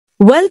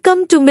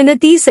Welcome to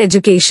MINATI'S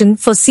Education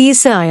for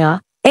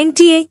CSIR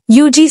NTA,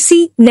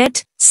 UGC,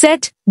 NET,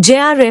 SET,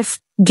 JRF,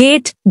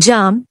 GATE,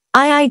 JAM,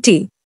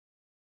 IIT.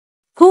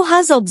 Who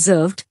has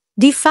observed,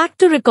 de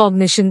facto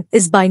recognition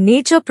is by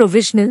nature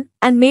provisional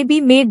and may be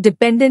made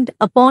dependent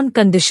upon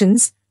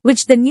conditions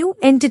which the new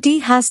entity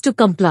has to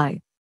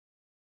comply.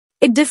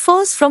 It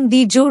differs from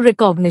de jure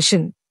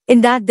recognition in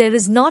that there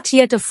is not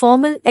yet a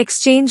formal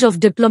exchange of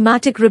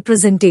diplomatic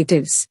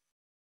representatives.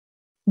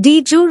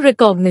 De jure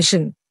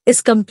recognition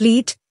is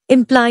complete,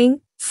 implying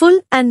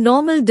full and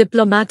normal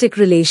diplomatic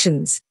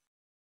relations.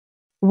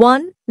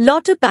 1.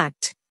 Lauter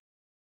Pact.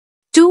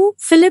 2.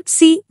 Philip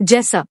C.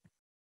 Jessup.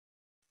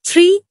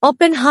 3.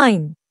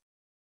 Oppenheim.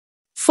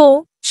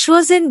 4.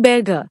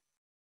 Schwarzenberger.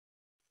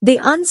 The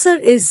answer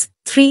is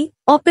 3.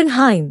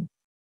 Oppenheim.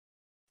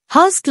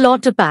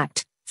 Hurst-Lauter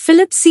Pact,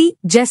 Philip C.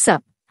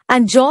 Jessup,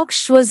 and Georg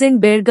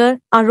Schwarzenberger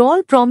are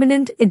all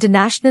prominent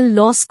international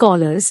law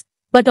scholars,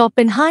 but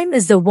Oppenheim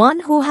is the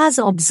one who has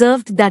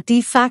observed that de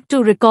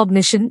facto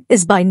recognition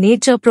is by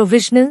nature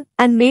provisional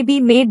and may be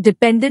made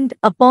dependent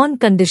upon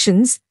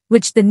conditions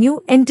which the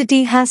new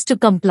entity has to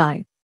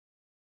comply.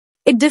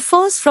 It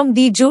differs from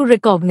de jure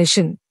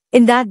recognition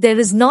in that there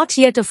is not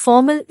yet a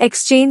formal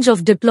exchange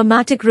of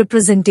diplomatic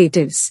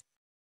representatives.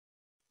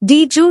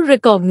 De jure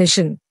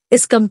recognition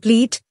is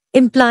complete,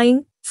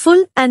 implying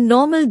full and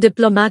normal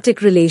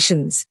diplomatic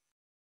relations.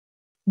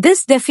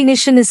 This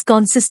definition is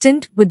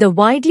consistent with the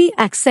widely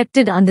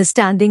accepted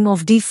understanding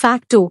of de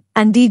facto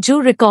and de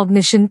jure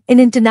recognition in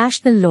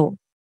international law.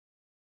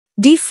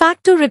 De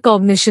facto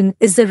recognition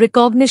is the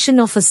recognition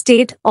of a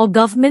state or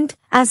government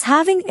as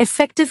having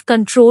effective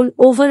control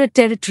over a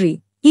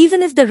territory,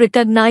 even if the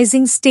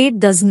recognizing state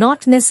does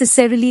not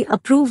necessarily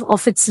approve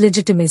of its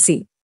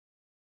legitimacy.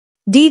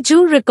 De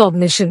jure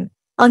recognition,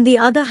 on the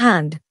other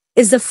hand,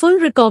 is the full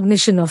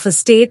recognition of a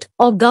state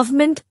or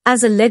government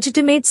as a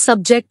legitimate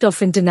subject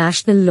of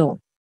international law.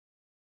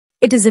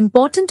 It is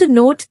important to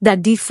note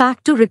that de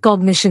facto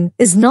recognition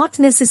is not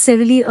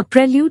necessarily a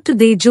prelude to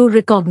de jure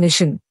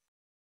recognition.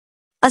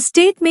 A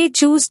state may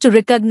choose to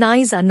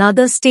recognize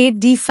another state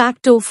de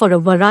facto for a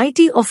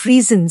variety of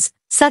reasons,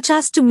 such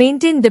as to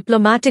maintain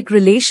diplomatic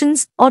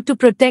relations or to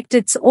protect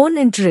its own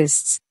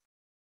interests.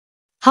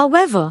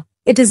 However,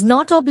 it is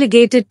not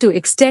obligated to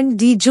extend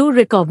de jure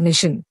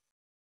recognition.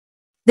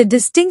 The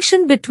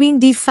distinction between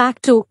de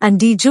facto and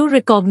de jure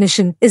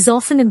recognition is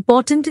often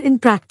important in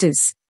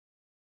practice.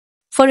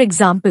 For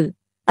example,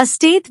 a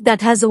state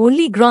that has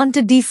only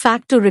granted de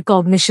facto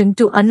recognition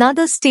to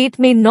another state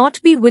may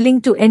not be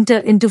willing to enter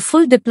into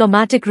full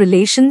diplomatic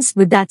relations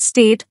with that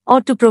state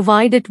or to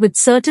provide it with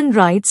certain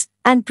rights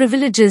and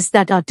privileges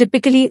that are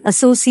typically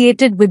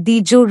associated with de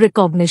jure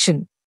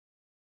recognition.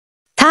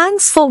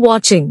 Thanks for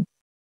watching.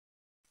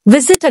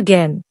 Visit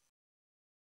again.